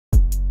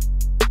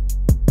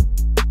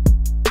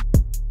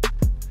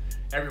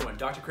Everyone,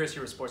 Dr. Chris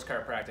here with Sports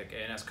Chiropractic,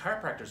 and as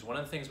chiropractors, one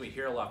of the things we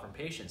hear a lot from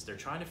patients, they're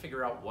trying to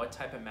figure out what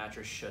type of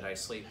mattress should I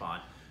sleep on,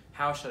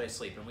 how should I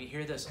sleep, and we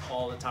hear this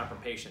all the time from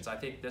patients. I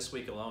think this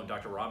week alone,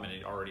 Dr.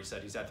 Rodman already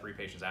said he's had 3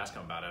 patients ask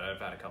him about it. I've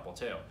had a couple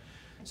too.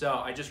 So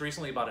I just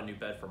recently bought a new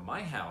bed for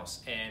my house,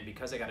 and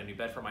because I got a new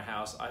bed for my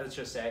house, let's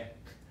just say,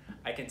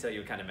 I can tell you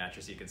what kind of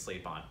mattress you can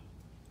sleep on.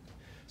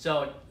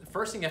 So the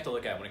first thing you have to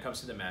look at when it comes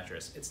to the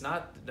mattress, it's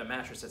not the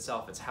mattress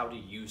itself, it's how do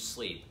you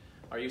sleep.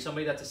 Are you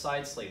somebody that's a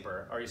side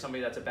sleeper? Are you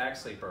somebody that's a back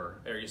sleeper?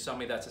 Are you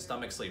somebody that's a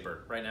stomach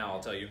sleeper? Right now, I'll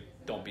tell you,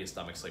 don't be a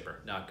stomach sleeper.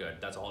 Not good.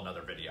 That's a whole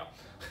nother video.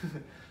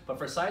 But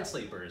for side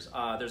sleepers,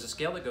 there's a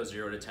scale that goes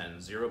 0 to 10,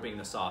 0 being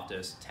the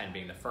softest, 10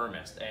 being the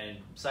firmest. And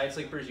side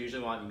sleepers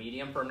usually want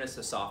medium firmness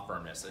to soft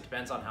firmness. It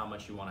depends on how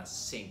much you want to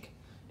sink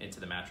into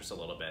the mattress a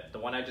little bit. The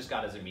one I just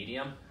got is a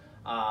medium,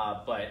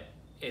 but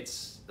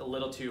it's a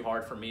little too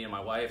hard for me and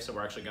my wife, so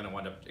we're actually going to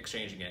wind up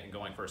exchanging it and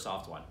going for a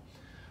soft one.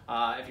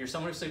 If you're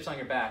someone who sleeps on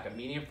your back, a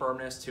medium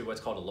firmness to what's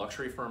called a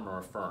luxury firm or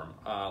a firm.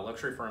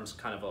 Luxury firm's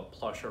kind of a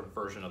plusher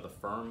version of the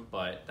firm,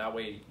 but that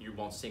way you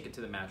won't sink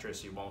into the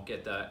mattress, you won't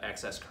get the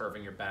excess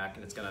curving your back,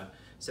 and it's going to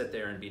sit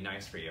there and be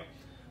nice for you.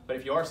 But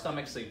if you are a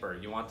stomach sleeper,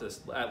 you want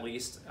this at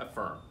least a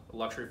firm. A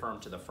luxury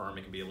firm to the firm,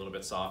 it can be a little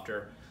bit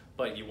softer,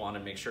 but you want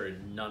to make sure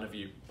none of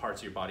you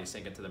parts of your body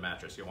sink into the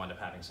mattress. You'll wind up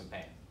having some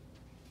pain.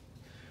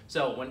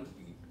 So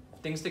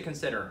things to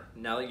consider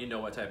now that you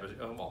know what type of,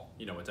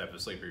 you know what type of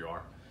sleeper you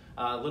are.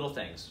 Little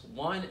things.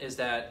 One is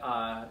that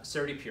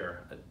CertiPure.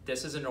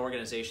 This is an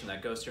organization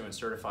that goes through and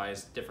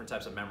certifies different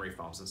types of memory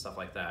foams and stuff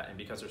like that. And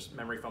because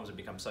memory foams have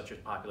become such a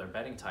popular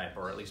bedding type,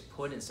 or at least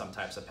put in some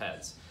types of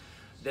beds,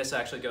 this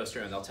actually goes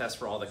through and they'll test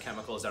for all the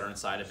chemicals that are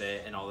inside of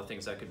it and all the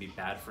things that could be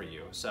bad for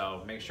you.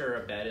 So make sure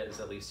a bed is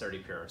at least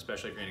CertiPure,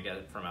 especially if you're going to get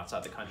it from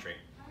outside the country.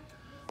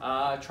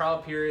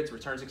 Trial periods,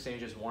 returns,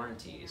 exchanges,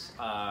 warranties.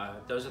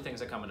 Those are things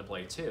that come into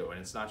play too, and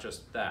it's not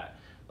just that.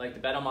 Like the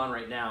bed I'm on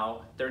right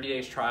now, 30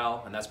 days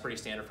trial, and that's pretty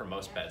standard for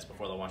most beds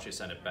before they'll want you to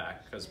send it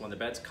back. Because when the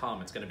beds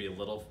come, it's going to be a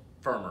little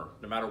firmer,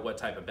 no matter what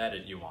type of bed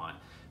you want.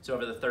 So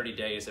over the 30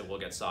 days, it will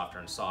get softer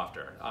and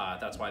softer.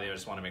 That's why they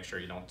just want to make sure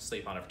you don't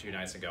sleep on it for 2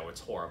 nights and go,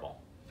 it's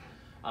horrible.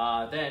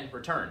 Then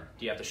return.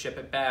 Do you have to ship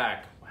it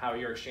back? How are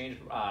your exchange?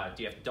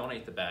 Do you have to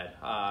donate the bed?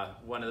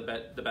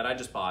 The bed I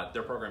just bought,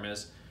 their program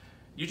is,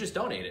 you just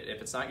donate it.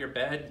 If it's not your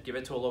bed, give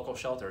it to a local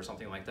shelter or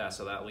something like that,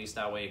 so that at least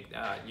that way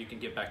you can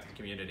give back to the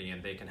community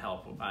and they can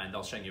help and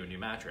they'll send you a new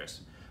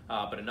mattress.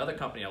 But another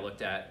company I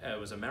looked at, it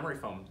was a memory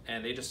foam,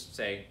 and they just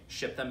say,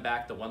 ship them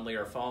back the 1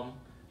 layer of foam,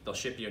 they'll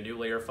ship you a new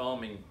layer of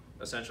foam, and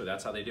essentially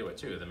that's how they do it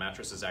too. The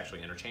mattress is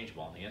actually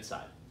interchangeable on the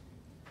inside.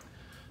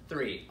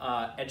 3,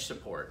 edge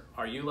support.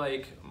 Are you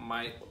like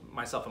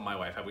myself and my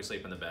wife, how we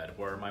sleep in the bed,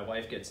 where my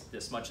wife gets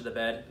this much of the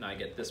bed and I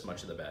get this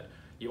much of the bed?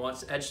 You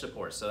want edge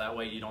support, so that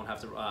way you don't have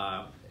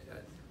to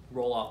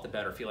roll off the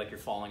bed or feel like you're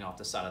falling off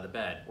the side of the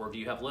bed. Or do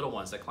you have little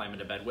ones that climb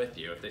into bed with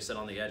you? If they sit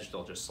on the edge,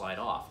 they'll just slide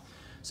off.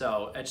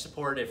 So edge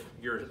support, if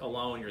you're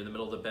alone, you're in the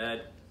middle of the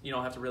bed, you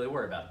don't have to really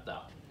worry about it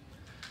though.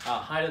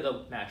 Height of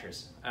the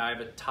mattress. I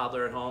have a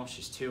toddler at home,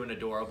 she's 2 and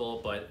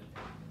adorable, but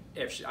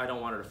I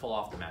don't want her to fall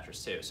off the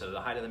mattress too. So the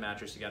height of the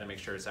mattress, you gotta make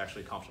sure it's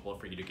actually comfortable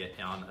for you to get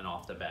on and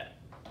off the bed.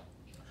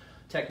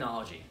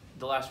 Technology.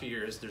 The last few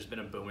years, there's been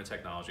a boom in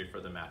technology for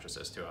the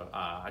mattresses too.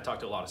 I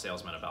talked to a lot of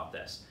salesmen about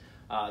this.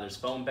 There's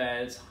foam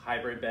beds,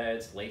 hybrid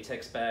beds,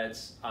 latex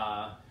beds,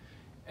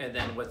 and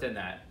then within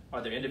that, are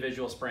there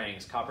individual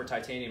springs, copper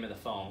titanium in the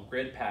foam,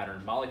 grid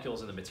pattern,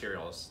 molecules in the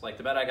materials. Like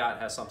the bed I got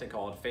has something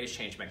called phase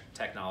change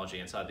technology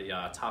inside the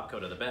top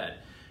coat of the bed.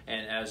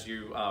 And as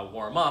you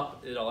warm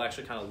up, it'll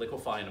actually kind of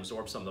liquefy and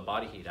absorb some of the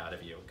body heat out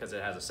of you because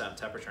it has a set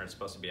temperature it's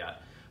supposed to be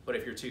at. But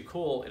if you're too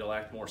cool, it'll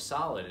act more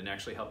solid and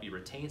actually help you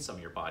retain some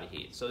of your body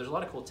heat. So there's a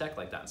lot of cool tech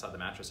like that inside the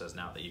mattresses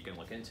now that you can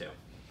look into.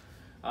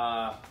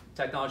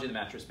 Technology of the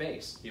mattress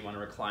base. You want to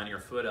recline your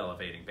foot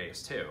elevating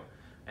base too.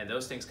 And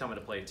those things come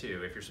into play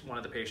too. If you're one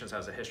of the patients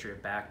has a history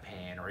of back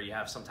pain or you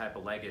have some type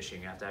of leg issue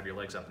and you have to have your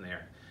legs up in the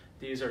air,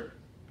 these are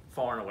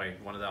far and away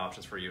one of the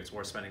options for you. It's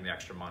worth spending the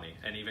extra money.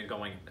 And even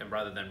going, and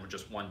rather than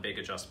just one big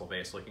adjustable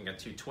base, looking at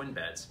 2 twin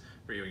beds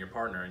for you and your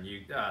partner,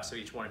 and so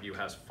each one of you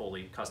has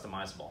fully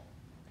customizable.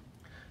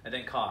 And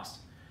then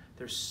cost.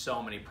 There's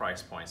so many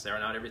price points there.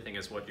 Not everything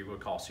is what you would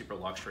call super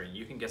luxury. And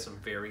you can get some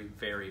very,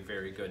 very,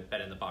 very good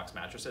bed-in-the-box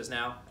mattresses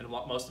now. And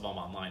most of them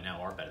online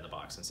now are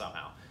bed-in-the-box, and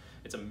somehow.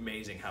 It's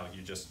amazing how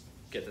you just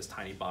get this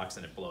tiny box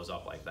and it blows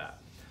up like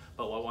that.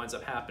 But what winds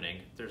up happening,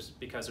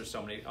 because there's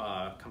so many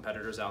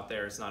competitors out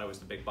there, it's not always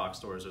the big box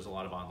stores, there's a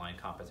lot of online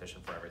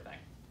competition for everything.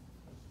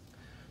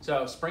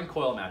 So spring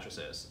coil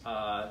mattresses.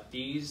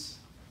 These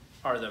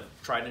are the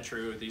tried and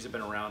true. These have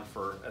been around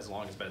for as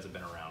long as beds have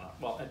been around.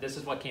 Well, this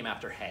is what came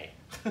after hay.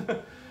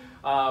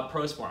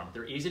 Pros for them.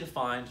 They're easy to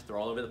find. They're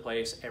all over the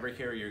place. Every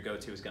carrier you go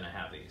to is going to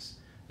have these.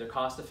 They're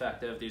cost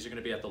effective. These are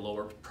going to be at the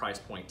lower price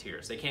point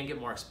tiers. They can get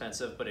more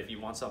expensive, but if you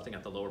want something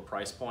at the lower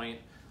price point,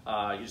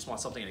 you just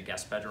want something in a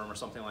guest bedroom or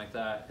something like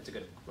that, it's a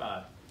good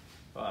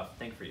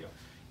thing for you.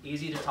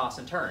 Easy to toss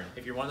and turn.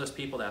 If you're one of those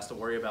people that has to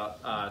worry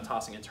about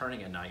tossing and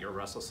turning at night, you're a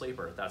restless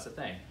sleeper, that's the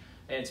thing.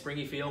 And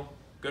springy feel,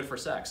 good for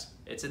sex.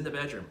 It's in the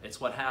bedroom. It's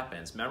what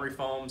happens. Memory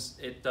foams,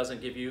 it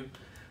doesn't give you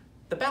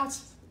the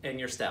bounce in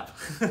your step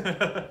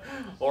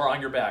or on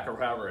your back or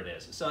however it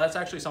is. So that's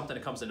actually something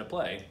that comes into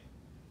play.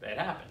 It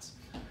happens.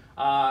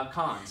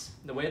 Cons,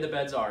 the way the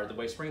beds are, the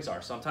way springs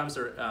are, sometimes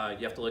they're,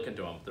 you have to look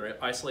into them. They're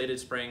isolated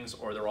springs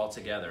or they're all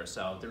together.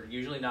 So they're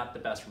usually not the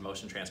best for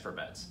motion transfer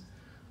beds.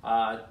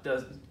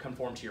 Doesn't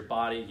conform to your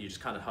body. You just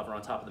kind of hover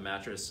on top of the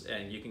mattress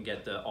and you can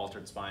get the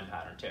altered spine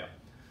pattern too.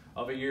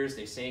 Over years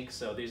they sink,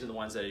 so these are the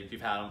ones that if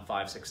you've had them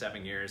 5, 6,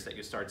 7 years that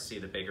you start to see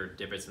the bigger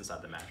divots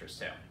inside the mattress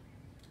too.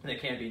 And they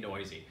can be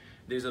noisy.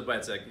 These are the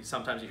beds that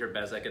sometimes you hear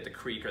beds that get the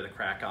creak or the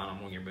crack on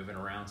them when you're moving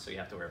around, so you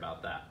have to worry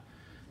about that.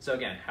 So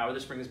again, how are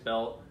the springs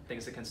built?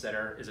 Things to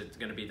consider. Is it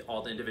going to be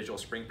all the individual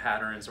spring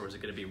patterns, or is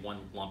it going to be one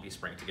lumpy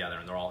spring together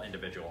and they're all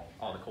individual,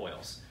 all the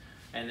coils?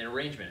 And the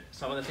arrangement.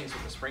 Some of the things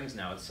with the springs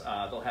now, it's,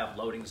 they'll have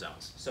loading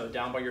zones. So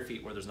down by your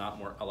feet where there's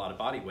not a lot of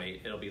body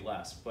weight, it'll be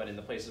less. But in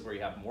the places where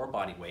you have more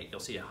body weight, you'll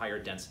see a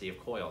higher density of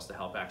coils to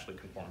help actually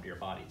conform to your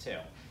body too.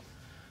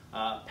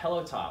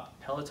 Pillow top.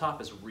 Pillow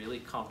top is really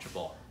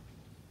comfortable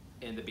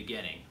in the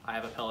beginning. I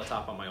have a pillow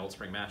top on my old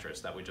spring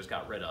mattress that we just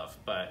got rid of.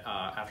 But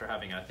after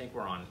having, I think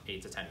we're on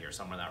 8 to 10 years,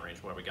 somewhere in that range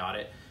where we got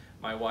it.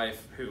 My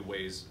wife, who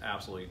weighs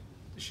absolutely,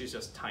 she's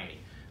just tiny.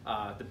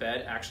 The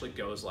bed actually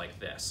goes like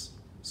this.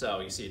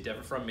 So you see it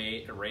different from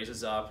me, it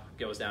raises up,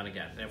 goes down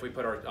again. And if we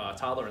put our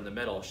toddler in the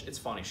middle, it's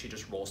funny, she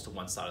just rolls to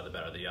one side of the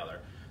bed or the other.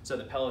 So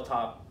the pillow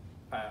top,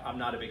 I'm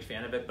not a big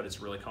fan of it, but it's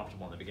really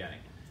comfortable in the beginning.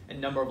 And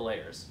number of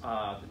layers.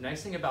 The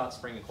nice thing about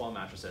spring and coil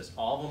mattresses,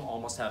 all of them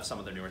almost have some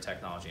of the newer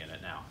technology in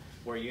it now,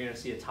 where you're gonna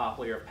see a top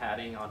layer of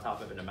padding on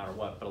top of it no matter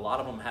what, but a lot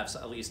of them have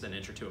at least an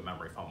inch or two of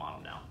memory foam on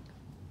them now.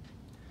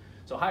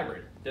 So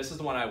hybrid, this is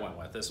the one I went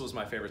with. This was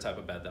my favorite type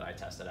of bed that I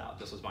tested out.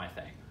 This was my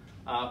thing.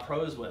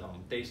 Pros with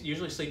them, they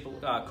usually sleep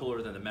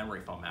cooler than the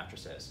memory foam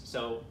mattresses.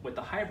 So with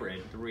the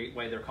hybrid, the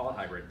way they're called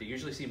hybrid, they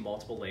usually see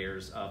multiple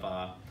layers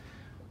of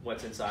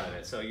what's inside of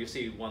it. So you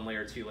see 1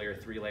 layer, 2 layer,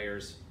 3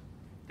 layers,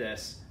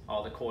 this,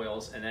 all the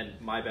coils, and then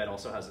my bed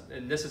also has,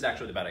 and this is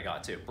actually the bed I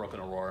got too,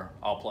 Brooklyn Aurora.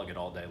 I'll plug it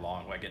all day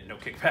long. I get no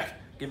kickback,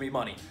 give me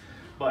money.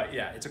 But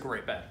yeah, it's a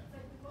great bed.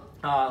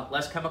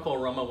 Less chemical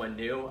aroma when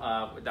new,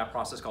 that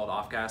process called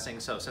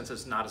off-gassing. So since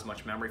it's not as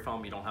much memory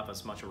foam, you don't have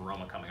as much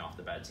aroma coming off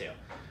the bed too.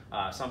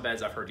 Some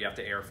beds I've heard you have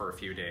to air for a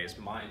few days.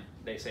 Mine,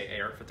 they say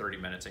air it for 30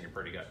 minutes and you're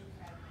pretty good.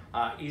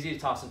 Easy to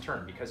toss and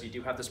turn because you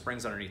do have the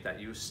springs underneath that.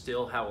 You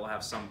still will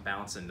have some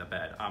bounce in the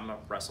bed. I'm a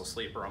restless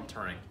sleeper, I'm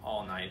turning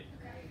all night.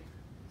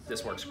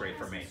 This works great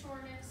for me.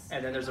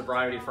 And then there's a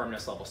variety of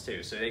firmness levels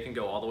too. So they can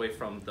go all the way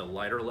from the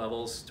lighter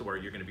levels to where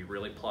you're gonna be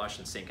really plush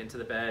and sink into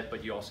the bed,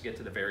 but you also get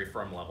to the very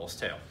firm levels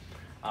too.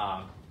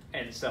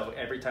 And so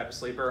every type of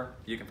sleeper,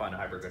 you can find a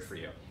hybrid good for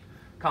you.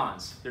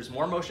 Cons, there's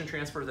more motion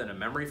transfer than a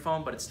memory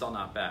foam, but it's still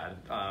not bad.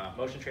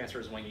 Motion transfer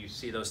is when you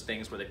see those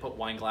things where they put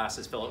wine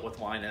glasses, fill it with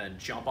wine, and then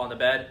jump on the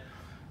bed.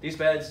 These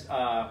beds,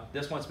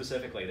 this one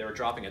specifically, they were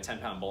dropping a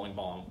 10-pound bowling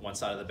ball on one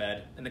side of the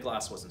bed, and the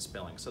glass wasn't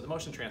spilling. So the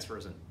motion transfer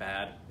isn't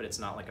bad, but it's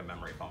not like a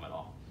memory foam at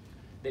all.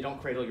 They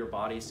don't cradle your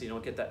body, so you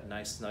don't get that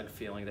nice snug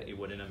feeling that you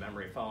would in a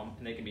memory foam,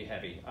 and they can be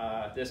heavy.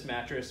 This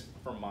mattress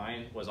for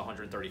mine was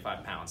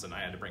 135 pounds, and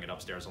I had to bring it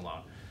upstairs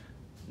alone.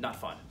 Not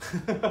fun.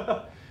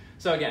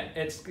 So again,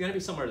 it's gonna be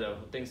similar to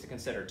things to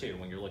consider too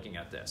when you're looking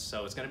at this.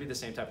 So it's gonna be the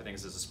same type of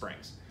things as the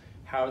springs.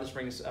 How are the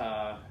springs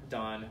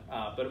done?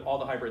 But all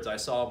the hybrids I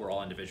saw were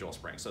all individual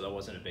springs, so that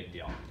wasn't a big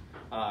deal.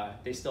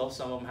 They still,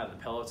 some of them have the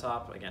pillow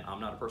top. Again,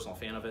 I'm not a personal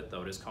fan of it,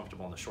 though it is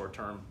comfortable in the short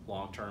term.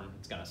 Long term,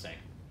 it's gonna sink.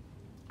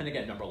 And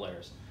again, number of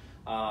layers.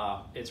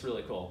 It's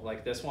really cool.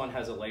 Like this one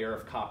has a layer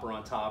of copper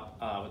on top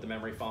with the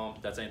memory foam.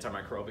 That's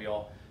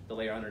antimicrobial. The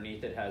layer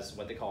underneath it has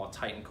what they call a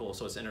Titan cool,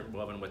 so it's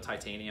interwoven with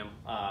titanium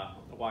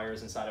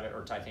wires inside of it,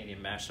 or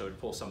titanium mesh, so it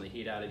pulls some of the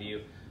heat out of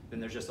you. Then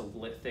there's just a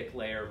thick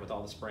layer with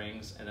all the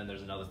springs, and then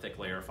there's another thick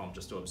layer of foam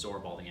just to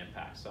absorb all the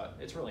impact. So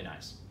it's really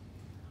nice.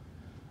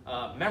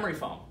 Memory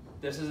foam.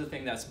 This is a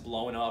thing that's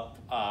blowing up.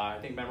 I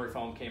think memory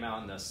foam came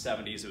out in the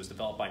 70s. It was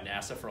developed by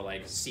NASA for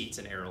like seats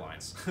and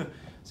airlines.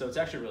 So it's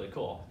actually really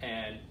cool.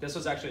 And this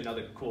was actually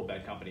another cool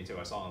bed company too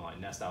I saw online,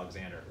 Nest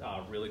Alexander.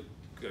 Really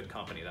good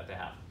company that they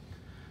have.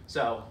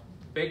 So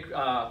big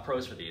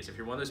pros for these. If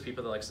you're one of those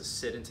people that likes to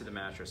sit into the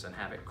mattress and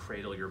have it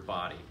cradle your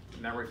body,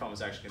 memory foam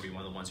is actually gonna be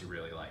one of the ones you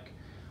really like.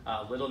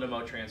 Little to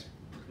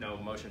no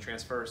motion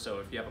transfer, so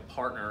if you have a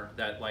partner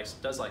that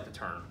does like to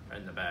turn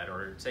in the bed,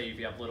 or say if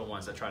you have little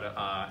ones that try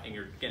to, and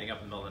you're getting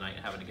up in the middle of the night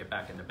and having to get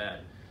back into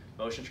bed,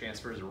 motion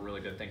transfer is a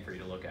really good thing for you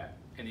to look at.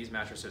 And these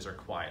mattresses are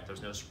quiet.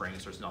 There's no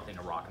springs, there's nothing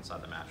to rock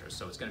inside the mattress,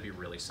 so it's gonna be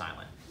really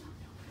silent.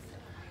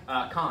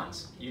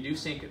 Cons, you do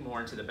sink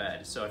more into the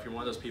bed, so if you're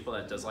one of those people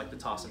that does like to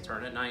toss and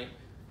turn at night,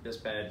 this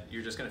bed,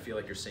 you're just gonna feel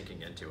like you're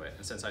sinking into it.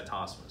 And since I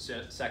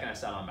second I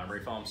sat on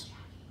memory foams,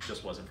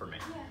 just wasn't for me.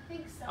 Yeah, I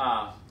think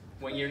so.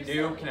 When you're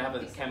new, can have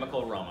a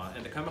chemical aroma,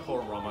 and the chemical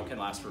aroma can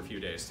last for a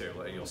few days too.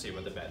 You'll see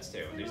with the beds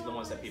too. These are the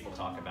ones that people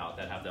talk about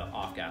that have the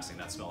off-gassing,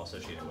 that smell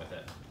associated with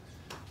it.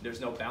 There's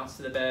no bounce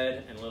to the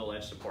bed and a little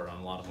edge support on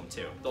a lot of them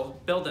too. They'll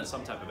build in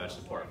some type of edge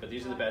support, but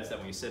these are the beds that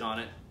when you sit on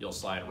it, you'll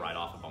slide right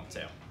off of them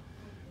too.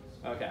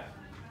 Okay,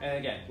 and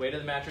again, weight of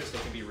the mattress, they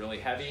can be really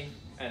heavy,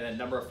 and then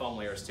number of foam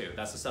layers too.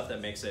 That's the stuff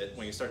that makes it,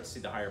 when you start to see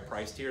the higher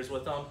price tiers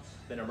with them,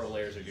 the number of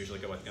layers are usually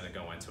gonna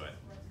go into it.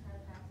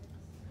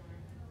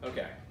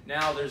 Okay,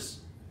 now there's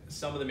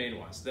some of the main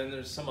ones. Then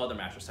there's some other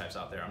mattress types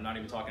out there. I'm not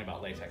even talking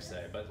about latex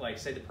today, but like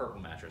say the purple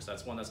mattress,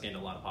 that's one that's gained a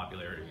lot of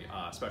popularity,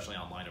 especially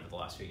online over the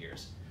last few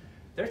years.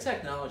 Their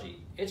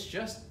technology, it's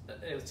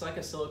like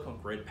a silicone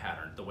grid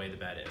pattern, the way the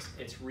bed is.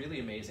 It's really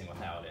amazing with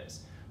how it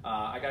is.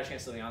 I got a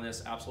chance to lay on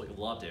this, absolutely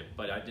loved it,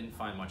 but I didn't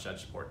find much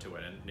edge support to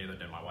it, and neither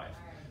did my wife.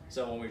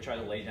 So when we tried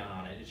to lay down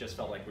on it, it just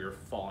felt like we were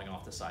falling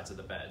off the sides of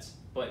the beds.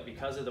 But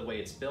because of the way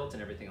it's built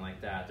and everything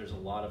like that, there's a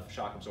lot of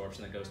shock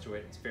absorption that goes to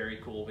it. It's very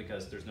cool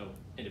because there's no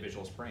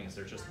individual springs,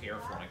 there's just air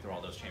flowing through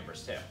all those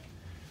chambers too.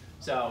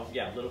 So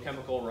yeah, little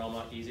chemical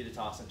aroma, easy to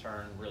toss and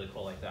turn, really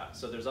cool like that.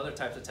 So there's other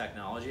types of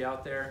technology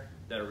out there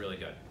that are really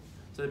good.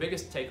 So the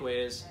biggest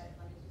takeaway is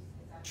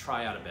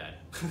try out a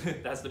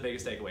bed. That's the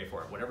biggest takeaway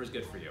for it, whatever's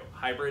good for you.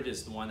 Hybrid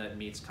is the one that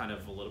meets kind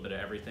of a little bit of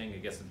everything.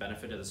 It gets the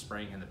benefit of the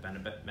spring and the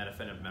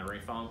benefit of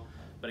memory foam.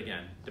 But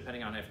again,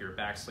 depending on if you're a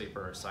back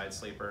sleeper or side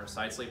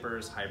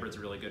sleepers, hybrid's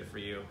really good for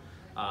you.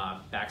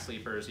 Back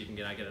sleepers, you can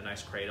get a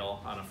nice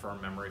cradle on a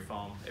firm memory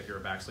foam if you're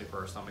a back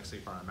sleeper or stomach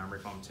sleeper on a memory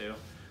foam too.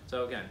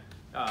 So again,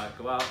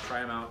 go out, try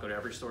them out, go to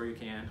every store you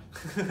can,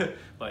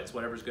 but it's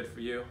whatever's good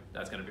for you,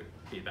 that's gonna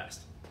be the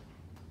best.